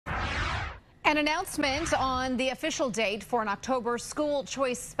An announcement on the official date for an October school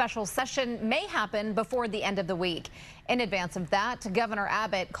choice special session may happen before the end of the week. In advance of that, Governor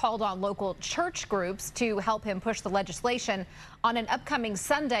Abbott called on local church groups to help him push the legislation on an upcoming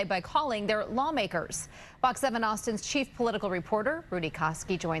Sunday by calling their lawmakers. Fox 7 Austin's chief political reporter, Rudy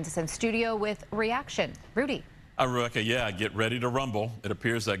Koski, joins us in studio with reaction. Rudy. Rebecca, yeah, get ready to rumble. It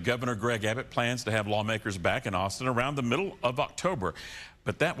appears that Governor Greg Abbott plans to have lawmakers back in Austin around the middle of October.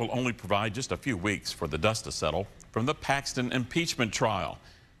 But that will only provide just a few weeks for the dust to settle from the Paxton impeachment trial.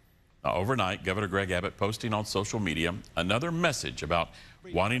 Now, overnight, Governor Greg Abbott posting on social media another message about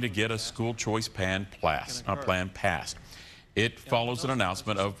wanting to get a school choice plan passed. It follows an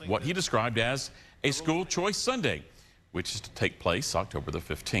announcement of what he described as a school choice Sunday, which is to take place October the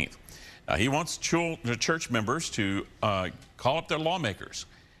 15th. He wants church members to call up their lawmakers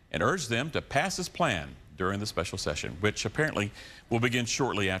and urge them to pass his plan during the special session, which apparently will begin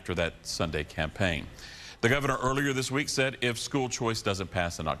shortly after that Sunday campaign. The governor earlier this week said if school choice doesn't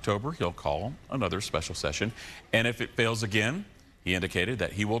pass in October, he'll call another special session. And if it fails again, he indicated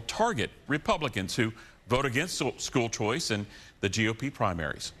that he will target Republicans who vote against school choice in the GOP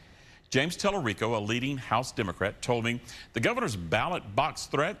primaries. James Tellerico, a leading House Democrat, told me the governor's ballot box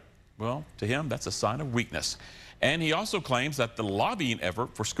threat, well, to him, that's a sign of weakness. And he also claims that the lobbying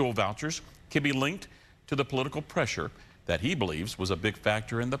effort for school vouchers can be linked to the political pressure that he believes was a big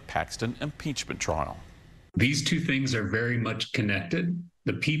factor in the Paxton impeachment trial. These two things are very much connected.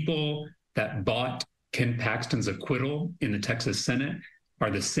 The people that bought Ken Paxton's acquittal in the Texas Senate are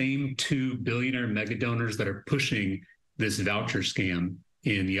the same two billionaire mega donors that are pushing this voucher scam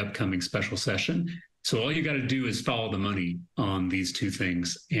in the upcoming special session. So all you got to do is follow the money on these two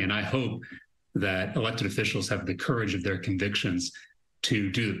things. And I hope that elected officials have the courage of their convictions to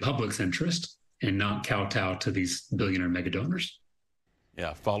do the public's interest and not kowtow to these billionaire mega donors.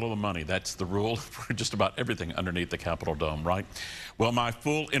 Yeah, follow the money. That's the rule for just about everything underneath the Capitol Dome, right? Well, my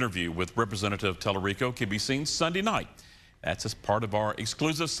full interview with Representative Tellerico can be seen Sunday night. That's as part of our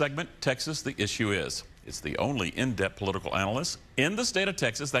exclusive segment, Texas, the Issue Is. It's the only in-depth political analyst in the state of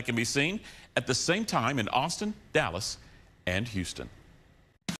Texas that can be seen at the same time in Austin, Dallas, and Houston.